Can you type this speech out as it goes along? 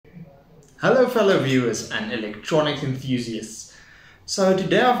Hello fellow viewers and electronic enthusiasts. So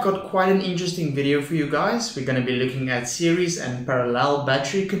today I've got quite an interesting video for you guys. We're going to be looking at series and parallel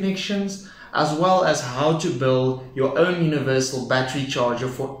battery connections, as well as how to build your own universal battery charger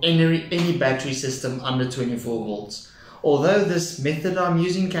for any battery system under 24 volts. Although this method I'm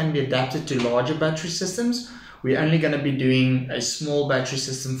using can be adapted to larger battery systems, we're only going to be doing a small battery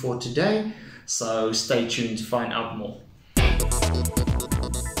system for today, so stay tuned to find out more.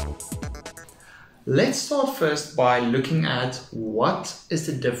 Let's start first by looking at what is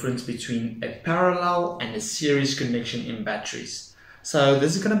the difference between a parallel and a series connection in batteries. So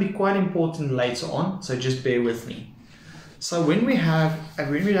this is going to be quite important later on, so just bear with me. So when we have a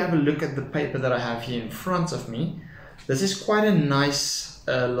look at the paper that I have here in front of me, this is quite a nice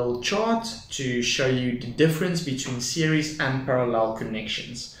little chart to show you the difference between series and parallel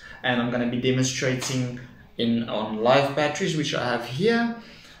connections. And I'm going to be demonstrating on live batteries, which I have here.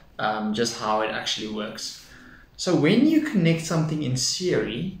 Just how it actually works. So when you connect something in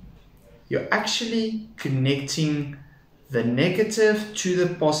series, you're actually connecting the negative to the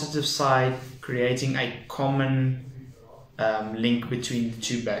positive side, creating a common link between the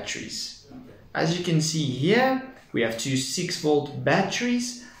two batteries. As you can see here, we have two 6-volt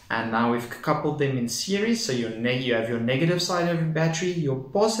batteries, and now we've coupled them in series. So you have your negative side of your battery, your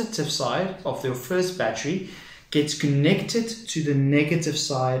positive side of your first battery gets connected to the negative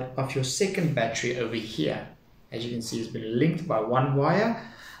side of your second battery over here. As you can see, it's been linked by one wire.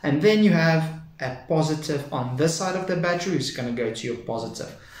 And then you have a positive on this side of the battery, which is going to go to your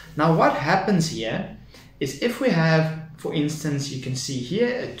positive. Now what happens here is if we have, for instance, you can see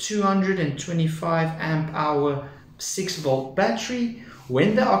here a 225 amp hour 6-volt battery.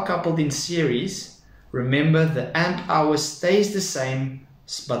 When they are coupled in series, remember the amp hour stays the same,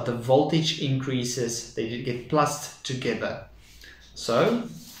 but the voltage increases, they get plussed together. So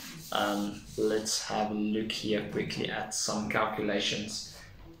let's have a look here quickly at some calculations.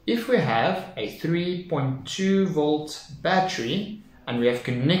 If we have a 3.2 volt battery and we have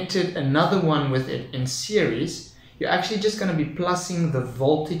connected another one with it in series, you're actually just going to be plussing the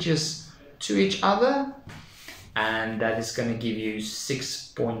voltages to each other, and that is going to give you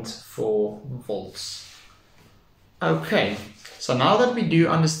 6.4 volts. Okay, so now that we do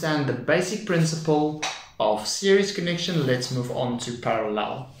understand the basic principle of series connection, let's move on to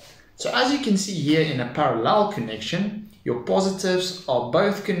parallel. So as you can see here in a parallel connection, your positives are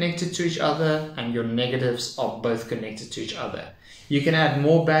both connected to each other and your negatives are both connected to each other. You can add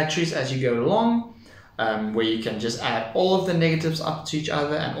more batteries as you go along, where you can just add all of the negatives up to each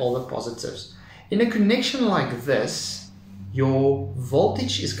other and all the positives. In a connection like this, your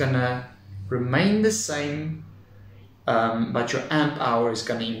voltage is going to remain the same, but your amp hour is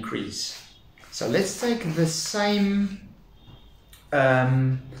going to increase. So let's take the same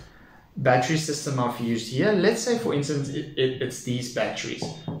battery system I've used here. Let's say, for instance, it's these batteries.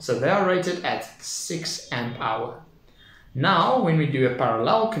 So they are rated at 6 amp hour. Now, when we do a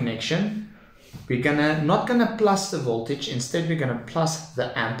parallel connection, we're not gonna plus the voltage. Instead, we're gonna plus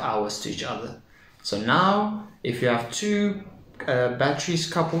the amp hours to each other. So now, if you have two batteries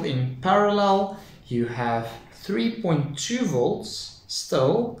coupled in parallel, you have 3.2 volts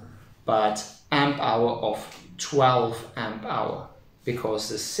still, but amp hour of 12 amp hour, because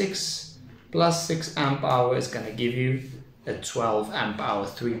the 6 plus 6 amp hour is going to give you a 12 amp hour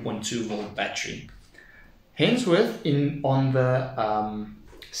 3.2 volt battery. Hence, on the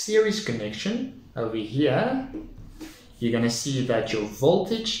series connection over here, you're going to see that your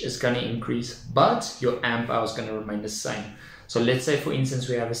voltage is going to increase, but your amp hour is going to remain the same. So let's say, for instance,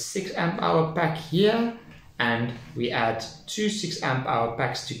 we have a 6 amp hour pack here, and we add two 6 amp hour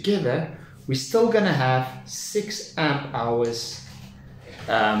packs together, we're still going to have 6 amp hours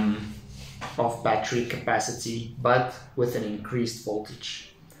of battery capacity, but with an increased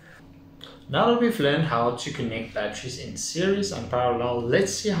voltage. Now that we've learned how to connect batteries in series and parallel,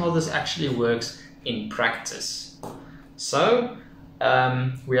 let's see how this actually works in practice. So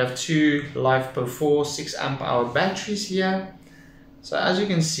we have two LiFePO4 6 amp hour batteries here. So as you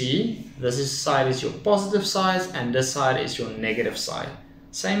can see, this side is your positive side and this side is your negative side.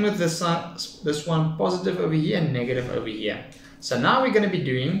 Same with this one, positive over here and negative over here. So now we're going to be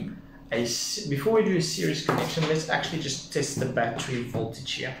doing before we do a series connection, let's actually just test the battery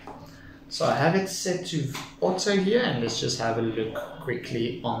voltage here. So I have it set to auto here, and let's just have a look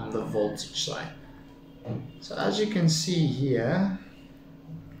quickly on the voltage side. So as you can see here,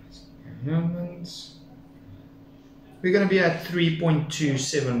 we're going to be at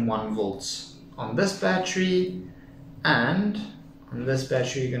 3.271 volts on this battery, and on this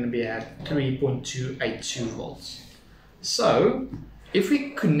battery you're going to be at 3.282 volts. So if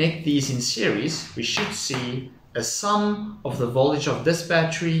we connect these in series, we should see a sum of the voltage of this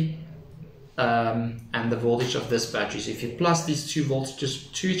battery and the voltage of this battery. So if you plus these two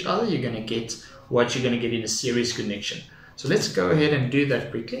voltages to each other, you're going to get what you're going to get in a series connection. So let's go ahead and do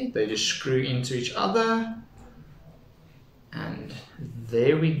that quickly. They just screw into each other. And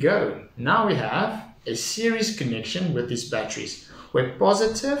there we go. Now we have a series connection with these batteries where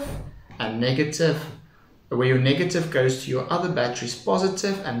positive and negative, where your negative goes to your other battery's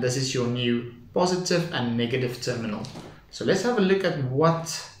positive, and this is your new positive and negative terminal. So let's have a look at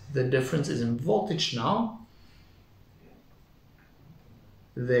what the difference is in voltage now.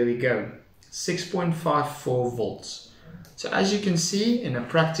 There we go, 6.54 volts. So as you can see in a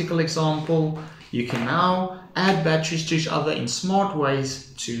practical example, you can now add batteries to each other in smart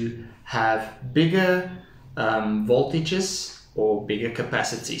ways to have bigger voltages or bigger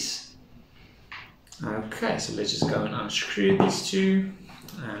capacities. Okay, so let's just go and unscrew these two,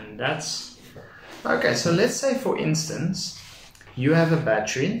 and that's okay. So let's say, for instance, you have a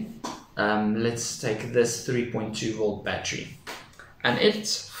battery. Let's take this 3.2 volt battery, and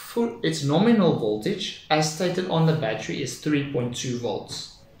its nominal voltage, as stated on the battery, is 3.2 volts.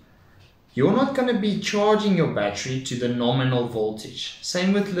 You're not going to be charging your battery to the nominal voltage.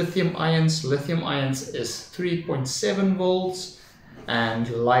 Same with lithium ions. Lithium ions is 3.7 volts, and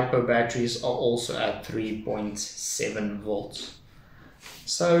LiPo batteries are also at 3.7 volts.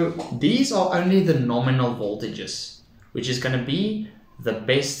 So these are only the nominal voltages, which is going to be the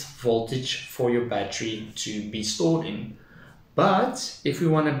best voltage for your battery to be stored in. But if we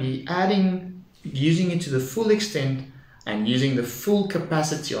want to be using it to the full extent and using the full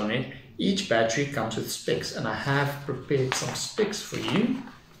capacity on it, each battery comes with specs, and I have prepared some specs for you.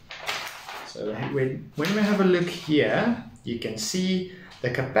 So when we have a look here, you can see the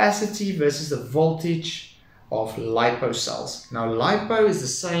capacity versus the voltage of LiPo cells. Now LiPo is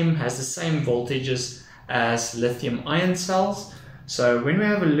has the same voltages as lithium ion cells. So when we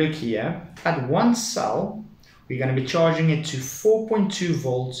have a look here, at one cell, we're going to be charging it to 4.2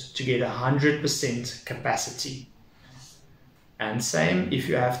 volts to get 100% capacity. And same if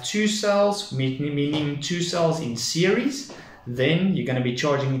you have two cells, meaning two cells in series, then you're going to be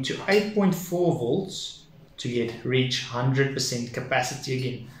charging it to 8.4 volts to reach 100% capacity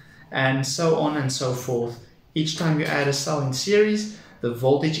again. And so on and so forth. Each time you add a cell in series, the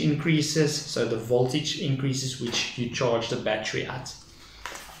voltage increases, so the voltage increases which you charge the battery at.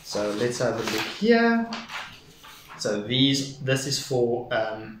 So let's have a look here. So this is for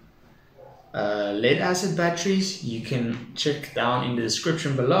lead acid batteries. You can check down in the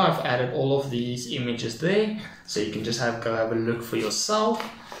description below. I've added all of these images there, so you can just go have a look for yourself.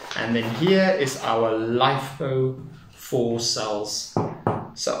 And then here is our LiPo 4 cells.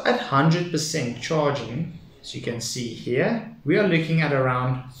 So at 100% charging, as you can see here, we are looking at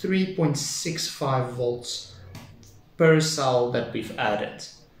around 3.65 volts per cell that we've added.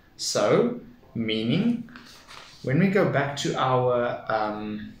 So meaning when we go back to our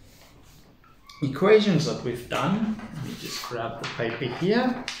equations that we've done, let me just grab the paper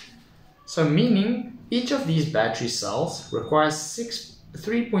here. So meaning each of these battery cells requires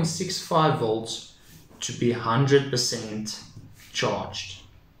 3.65 volts to be 100% charged.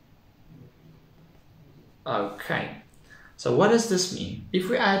 Okay, so what does this mean? If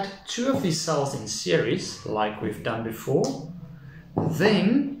we add two of these cells in series, like we've done before,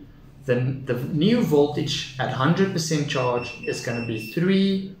 then the new voltage at 100% charge is going to be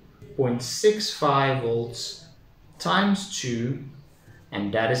 3.65 volts times 2,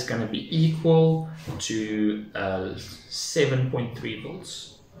 and that is going to be equal to 7.3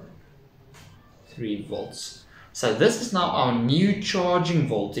 volts. 3 volts. So this is now our new charging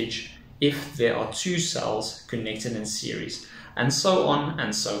voltage if there are two cells connected in series, and so on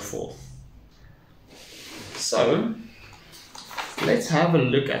and so forth. So let's have a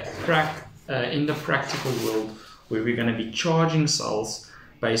look at in the practical world where we're going to be charging cells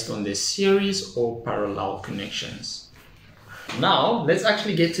based on their series or parallel connections. Now let's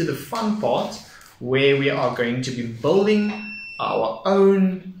actually get to the fun part where we are going to be building our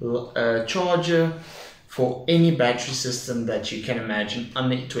own charger for any battery system that you can imagine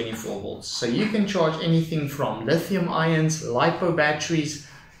under 24 volts. So you can charge anything from lithium ions, LiPo batteries,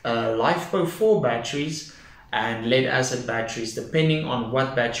 LiPo 4 batteries, and lead acid batteries, depending on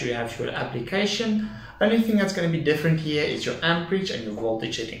what battery you have for your application. Only thing that's going to be different here is your amperage and your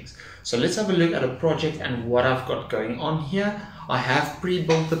voltage settings. So let's have a look at a project and what I've got going on here. I have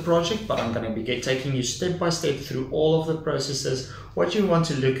pre-built the project, but I'm going to be taking you step by step through all of the processes, what you want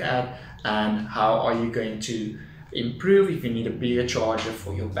to look at, and how are you going to improve if you need a bigger charger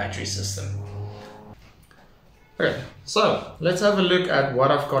for your battery system. Okay, so let's have a look at what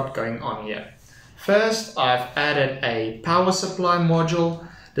I've got going on here. First, I've added a power supply module.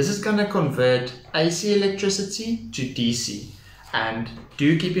 This is going to convert AC electricity to DC. And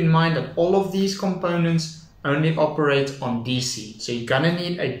do keep in mind that all of these components only operate on DC. So you're going to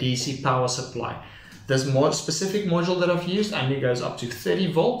need a DC power supply. This more specific module that I've used only goes up to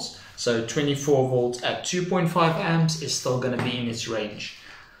 30 volts. So 24 volts at 2.5 amps is still going to be in its range.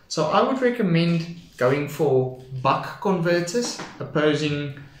 So I would recommend going for buck converters,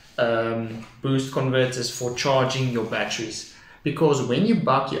 opposing boost converters for charging your batteries. Because when you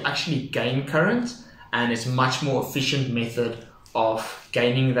buck, you actually gain current, and it's much more efficient method of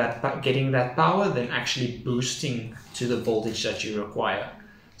getting that power than actually boosting to the voltage that you require.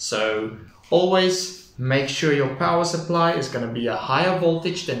 So always make sure your power supply is going to be a higher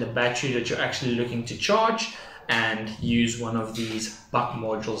voltage than the battery that you're actually looking to charge, and use one of these buck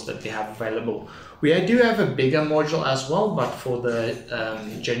modules that we have available. We do have a bigger module as well, but for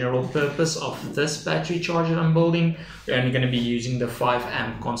the general purpose of this battery charger I'm building, we're only going to be using the 5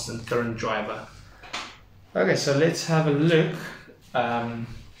 amp constant current driver. Okay, so let's have a look.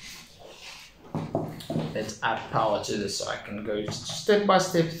 Let's add power to this so I can go step by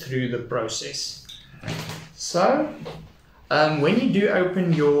step through the process. So when you do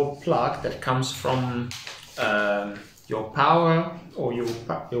open your plug that comes from your power or your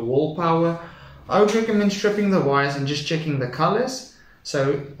wall power, I would recommend stripping the wires and just checking the colors.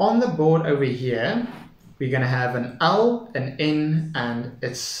 So on the board over here, we're going to have an L, an N, and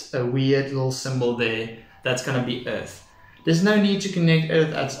it's a weird little symbol there. That's going to be earth. There's no need to connect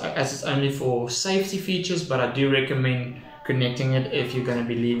earth as it's only for safety features, but I do recommend connecting it if you're going to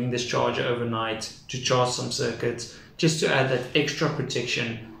be leaving this charger overnight to charge some circuits, just to add that extra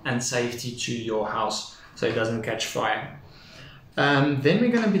protection and safety to your house so it doesn't catch fire. Then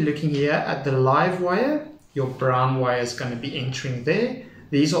we're going to be looking here at the live wire. Your brown wire is going to be entering there.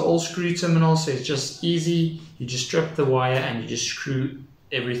 These are all screw terminals, so it's just easy. You just strip the wire and you just screw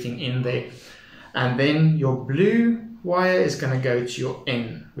everything in there. And then your blue wire is going to go to your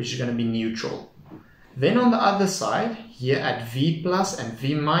N, which is going to be neutral. Then on the other side, here at V plus and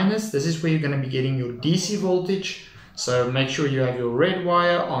V minus, this is where you're going to be getting your DC voltage. So make sure you have your red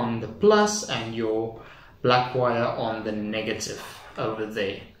wire on the plus and your black wire on the negative over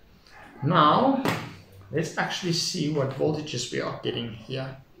there. Now, let's actually see what voltages we are getting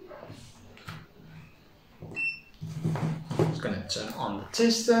here. Just going to turn on the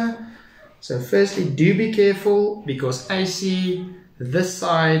tester. So firstly, do be careful, because AC, this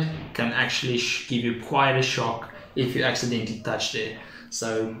side can actually give you quite a shock if you accidentally touch there.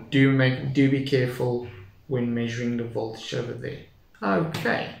 So do be careful when measuring the voltage over there.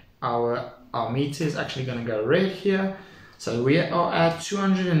 Okay, our meter is actually going to go red here. So we are at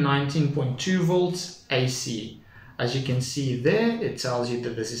 219.2 volts AC. As you can see there, it tells you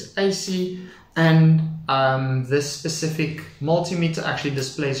that this is AC, and this specific multimeter actually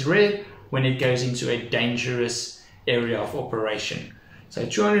displays red when it goes into a dangerous area of operation. So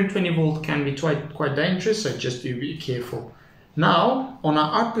 220 volt can be quite dangerous, so just do be careful. Now, on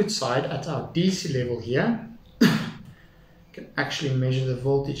our output side, at our DC level here, you can actually measure the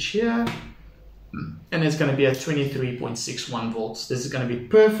voltage here, and it's going to be at 23.61 volts. This is going to be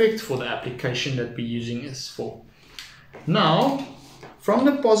perfect for the application that we're using this for. Now, from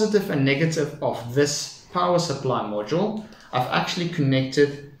the positive and negative of this power supply module, I've actually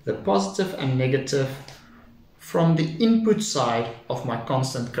connected the positive and negative from the input side of my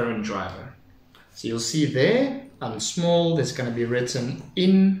constant current driver. So you'll see there, on small, there's going to be written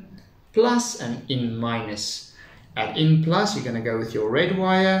in plus and in minus. At in plus, you're going to go with your red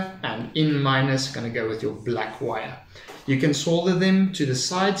wire, and in minus, you're going to go with your black wire. You can solder them to the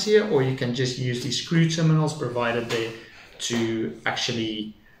sides here, or you can just use these screw terminals provided there to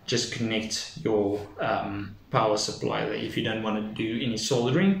actually just connect your power supply there if you don't want to do any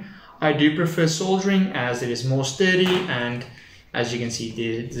soldering. I do prefer soldering as it is more sturdy, and as you can see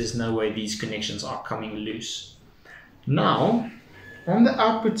there's no way these connections are coming loose. Now on the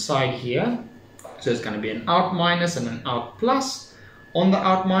output side here, so it's going to be an out minus and an out plus. On the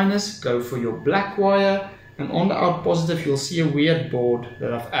out minus, go for your black wire, and on the out positive you'll see a weird board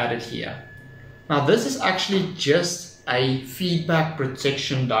that I've added here. Now this is actually just a feedback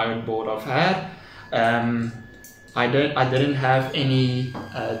protection diode board I've had. I didn't have any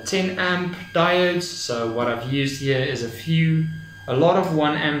 10 amp diodes, so what I've used here is a lot of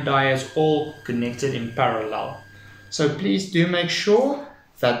 1 amp diodes all connected in parallel. So please do make sure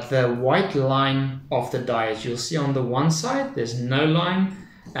that the white line of the diodes, you'll see on the one side there's no line,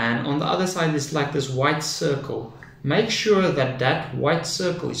 and on the other side there's like this white circle. make sure that that white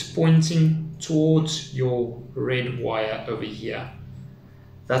circle is pointing towards your red wire over here.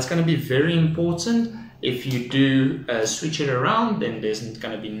 That's going to be very important. If you do switch it around, then there's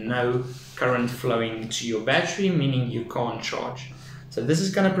going to be no current flowing to your battery, meaning you can't charge. So this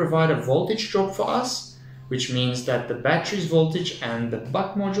is going to provide a voltage drop for us, which means that the battery's voltage and the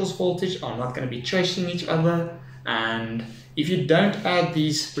buck module's voltage are not going to be chasing each other. And if you don't add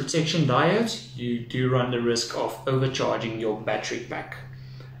these protection diodes, you do run the risk of overcharging your battery pack.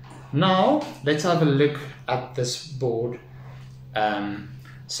 Now, let's have a look at this board.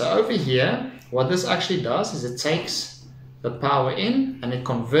 So over here, what this actually does is it takes the power in and it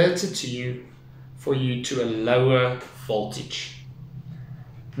converts it for you to a lower voltage.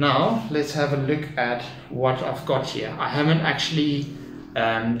 Now, let's have a look at what I've got here. I haven't actually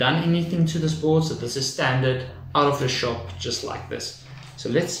done anything to this board, so this is standard out of the shop, just like this. So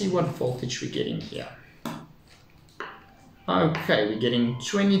let's see what voltage we're getting here. Okay, we're getting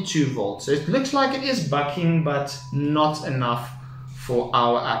 22 volts. So it looks like it is bucking, but not enough for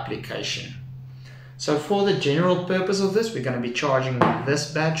our application. So for the general purpose of this, we're going to be charging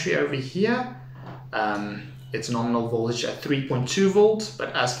this battery over here. Its nominal voltage at 3.2 volts,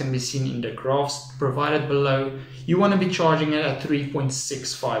 but as can be seen in the graphs provided below, you want to be charging it at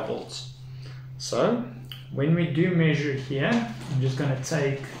 3.65 volts. So when we do measure here, I'm just going to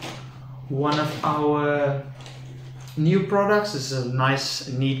take one of our new products. This is a nice,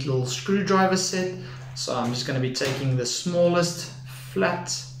 neat little screwdriver set. So I'm just going to be taking the smallest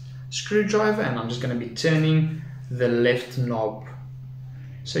flat screwdriver and I'm just going to be turning the left knob.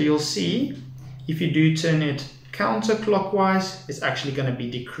 So you'll see if you do turn it counterclockwise, it's actually going to be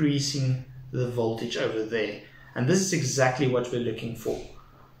decreasing the voltage over there. And this is exactly what we're looking for.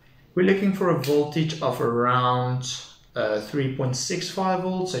 We're looking for a voltage of around 3.65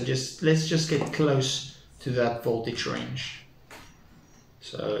 volts. So let's just get close to that voltage range.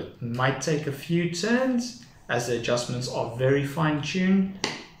 So it might take a few turns as the adjustments are very fine-tuned,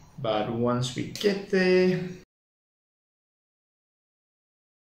 but once we get there,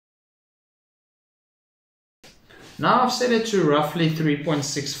 now I've set it to roughly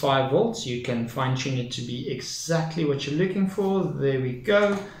 3.65 volts. You can fine-tune it to be exactly what you're looking for. There we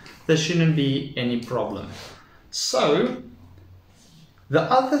go. There shouldn't be any problem. So the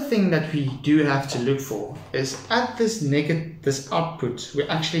other thing that we do have to look for is at this output, we're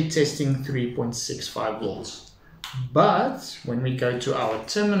actually testing 3.65 volts. But when we go to our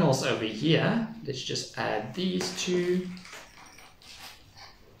terminals over here, let's just add these two.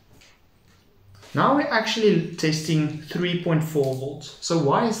 Now we're actually testing 3.4 volts. So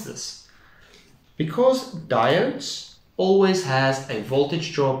why is this? Because diodes always has a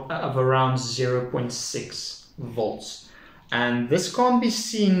voltage drop of around 0.6 volts. And this can't be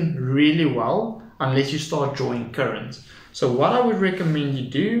seen really well unless you start drawing current. So what I would recommend you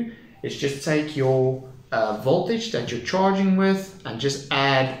do is just take your voltage that you're charging with and just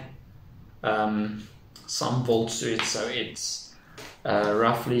add some volts to it, so it's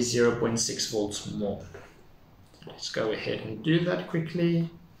roughly 0.6 volts more. Let's go ahead and do that quickly.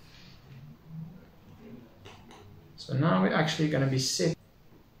 So now we're actually going to be set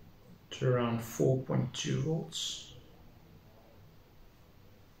to around 4.2 volts.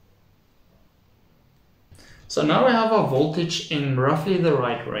 So now we have our voltage in roughly the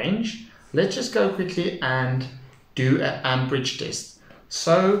right range. Let's just go quickly and do an amperage test.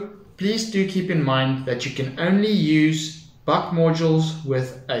 So please do keep in mind that you can only use buck modules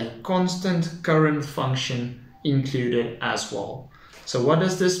with a constant current function included as well. So what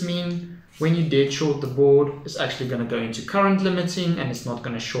does this mean? When you dead short the board, it's actually going to go into current limiting and it's not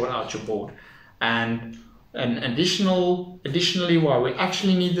going to short out your board. And additionally, why we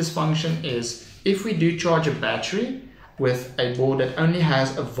actually need this function is if we do charge a battery with a board that only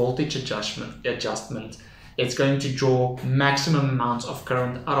has a voltage adjustment, it's going to draw maximum amounts of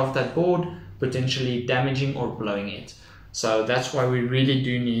current out of that board, potentially damaging or blowing it. So that's why we really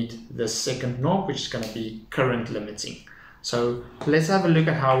do need the second knob, which is going to be current limiting. So let's have a look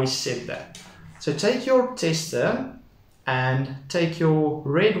at how we set that. So take your tester and take your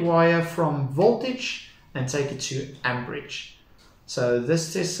red wire from voltage and take it to amperage. So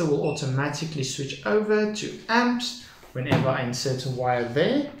this tester will automatically switch over to amps whenever I insert a wire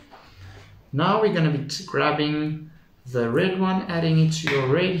there. Now we're going to be grabbing the red one, adding it to your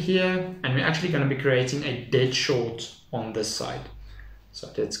red here, and we're actually going to be creating a dead short on this side.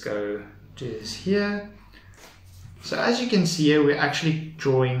 So let's go do this here. So as you can see here, we're actually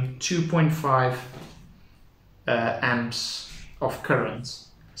drawing 2.5 amps of current.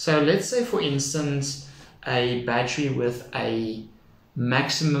 So let's say, for instance, a battery with a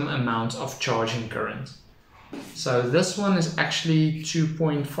maximum amount of charging current. So this one is actually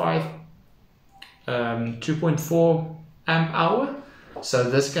 2.4 amp hour. So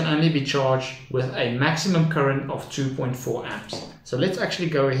this can only be charged with a maximum current of 2.4 amps. So let's actually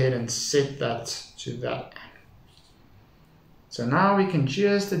go ahead and set that to that. So now we can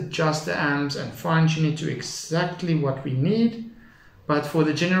just adjust the amps and fine tune it to exactly what we need. But for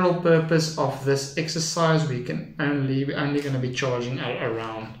the general purpose of this exercise, we're only going to be charging at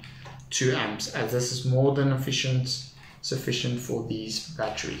around 2 amps, as this is more than sufficient for these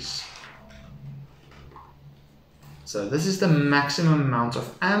batteries. So this is the maximum amount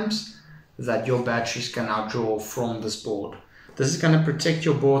of amps that your batteries can now draw from this board. This is going to protect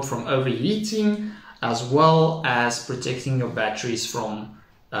your board from overheating, as well as protecting your batteries from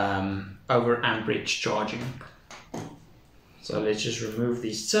over amperage charging. So let's just remove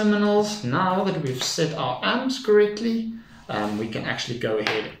these terminals. Now that we've set our amps correctly, we can actually go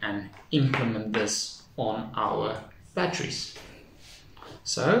ahead and implement this on our batteries.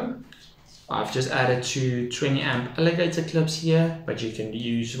 So I've just added 2 20 amp alligator clips here, but you can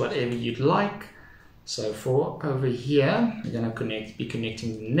use whatever you'd like. So for over here, we're going to be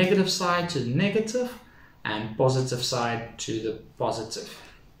connecting the negative side to the negative and positive side to the positive.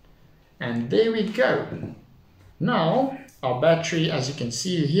 And there we go. Now our battery, as you can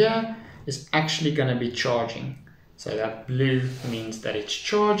see here, is actually going to be charging. So that blue means that it's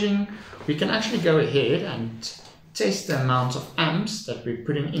charging. We can actually go ahead and test the amount of amps that we're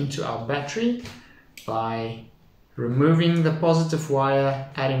putting into our battery by removing the positive wire,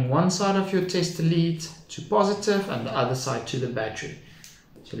 adding one side of your tester lead to positive and the other side to the battery.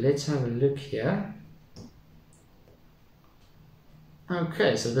 So let's have a look here.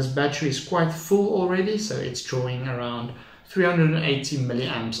 Okay, so this battery is quite full already, so it's drawing around 380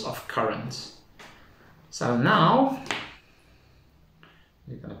 milliamps of current. So now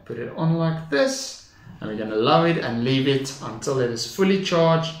we're going to put it on like this, and we're going to allow it and leave it until it is fully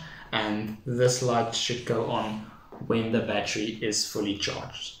charged, and this light should go on when the battery is fully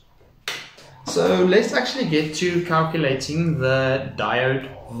charged. So let's actually get to calculating the diode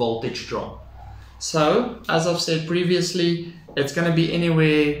voltage drop. So as I've said previously, it's going to be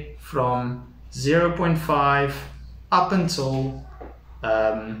anywhere from 0.5 up until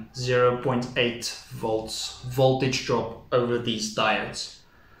 0.8 volts voltage drop over these diodes.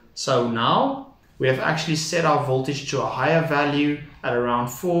 So now we have actually set our voltage to a higher value at around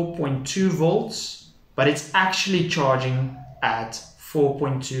 4.2 volts, but it's actually charging at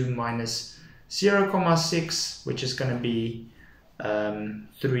 4.2 minus 0.6, which is going to be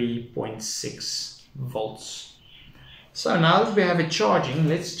 3.6 volts. So now that we have it charging,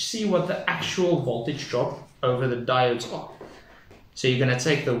 let's see what the actual voltage drop over the diodes are. So you're going to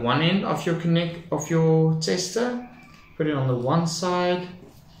take the one end of your tester, put it on the one side,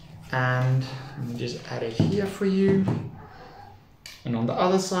 and let me just add it here for you. And on the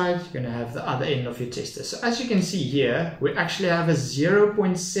other side, you're going to have the other end of your tester. So as you can see here, we actually have a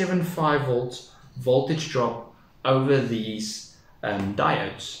 0.75 volts voltage drop over these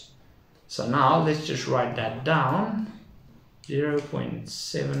diodes. So now let's just write that down.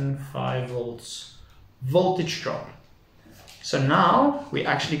 0.75 volts voltage drop. So now we're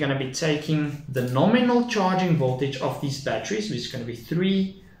actually going to be taking the nominal charging voltage of these batteries, which is going to be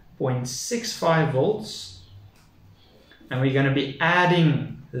 3.65 volts, and we're going to be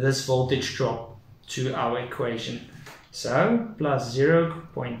adding this voltage drop to our equation. So plus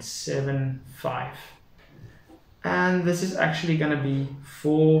 0.75, and this is actually going to be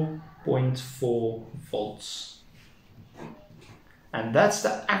 4.4 volts. And that's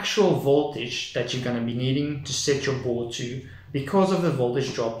the actual voltage that you're going to be needing to set your board to because of the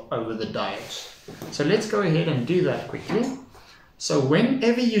voltage drop over the diodes. So let's go ahead and do that quickly. So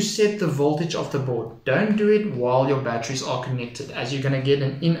whenever you set the voltage of the board, don't do it while your batteries are connected, as you're going to get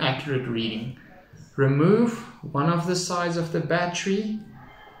an inaccurate reading. Remove one of the sides of the battery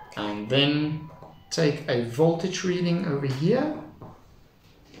and then take a voltage reading over here.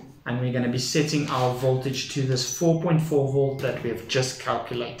 And we're going to be setting our voltage to this 4.4 volt that we have just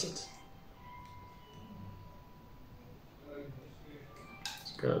calculated.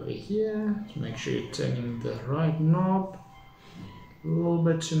 Let's go over here to make sure you're turning the right knob. A little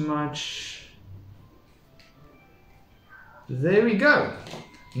bit too much. There we go.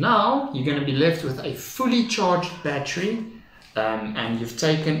 Now you're going to be left with a fully charged battery, and you've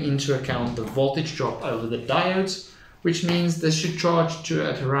taken into account the voltage drop over the diodes, which means this should charge to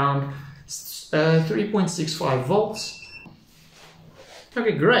at around 3.65 volts.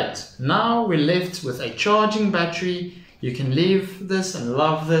 Okay, great. Now we're left with a charging battery. You can leave this and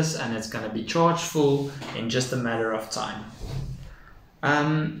love this, and it's going to be charged full in just a matter of time.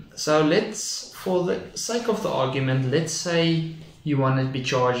 So let's, for the sake of the argument, let's say you want to be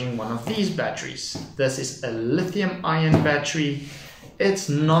charging one of these batteries. This is a lithium-ion battery. It's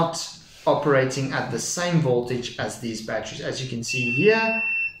not operating at the same voltage as these batteries. As you can see here,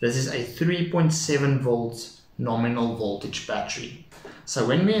 this is a 3.7 volt nominal voltage battery. So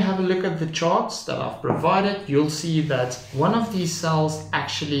when we have a look at the charts that I've provided, you'll see that one of these cells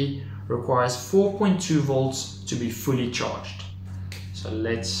actually requires 4.2 volts to be fully charged. So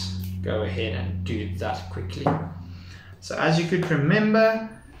let's go ahead and do that quickly. So as you could remember,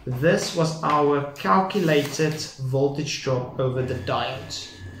 this was our calculated voltage drop over the diode.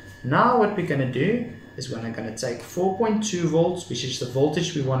 Now what we're going to do is we're going to take 4.2 volts, which is the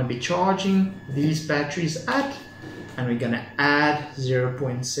voltage we want to be charging these batteries at, and we're going to add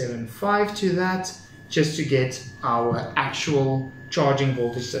 0.75 to that just to get our actual charging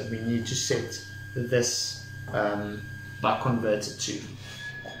voltage that we need to set this buck converter to.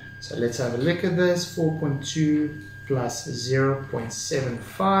 So let's have a look at this. 4.2 plus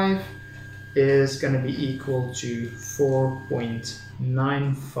 0.75 is going to be equal to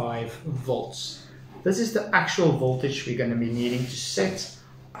 4.95 volts. This is the actual voltage we're going to be needing to set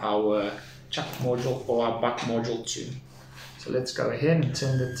our chuck module or our buck module to. So let's go ahead and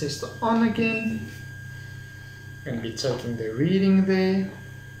turn the tester on again. I'm going to be taking the reading there.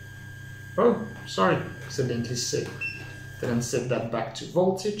 Oh, sorry, accidentally didn't set that back to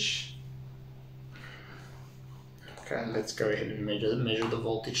voltage. Okay, let's go ahead and measure the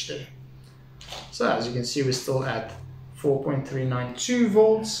voltage there. So as you can see, we're still at 4.392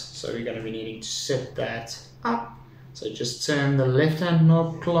 volts, so we're going to be needing to set that up. So just turn the left hand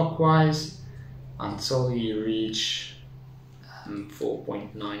knob clockwise until you reach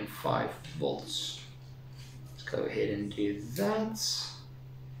 4.95 volts. Let's go ahead and do that.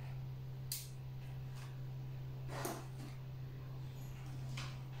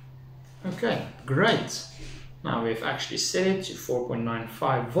 Okay, great. Now we've actually set it to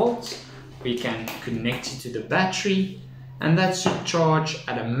 4.95 volts. We can connect it to the battery, and that should charge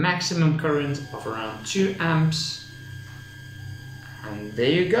at a maximum current of around 2 amps. And there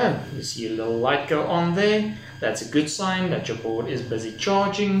you go. You see a little light go on there. That's a good sign that your board is busy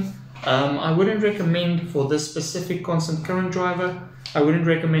charging. I wouldn't recommend, for this specific constant current driver, I wouldn't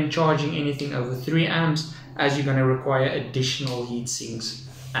recommend charging anything over 3 amps, as you're going to require additional heat sinks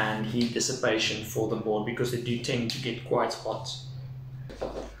and heat dissipation for the board, because they do tend to get quite hot.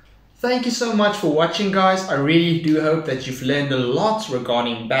 Thank you so much for watching, guys. I really do hope that you've learned a lot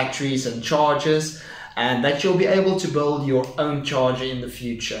regarding batteries and chargers, and that you'll be able to build your own charger in the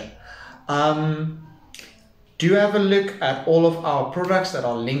future. Do have a look at all of our products that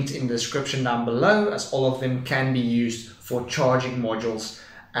are linked in the description down below, as all of them can be used for charging modules.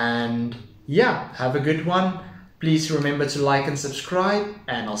 And yeah, have a good one. Please remember to like and subscribe,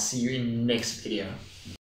 and I'll see you in the next video.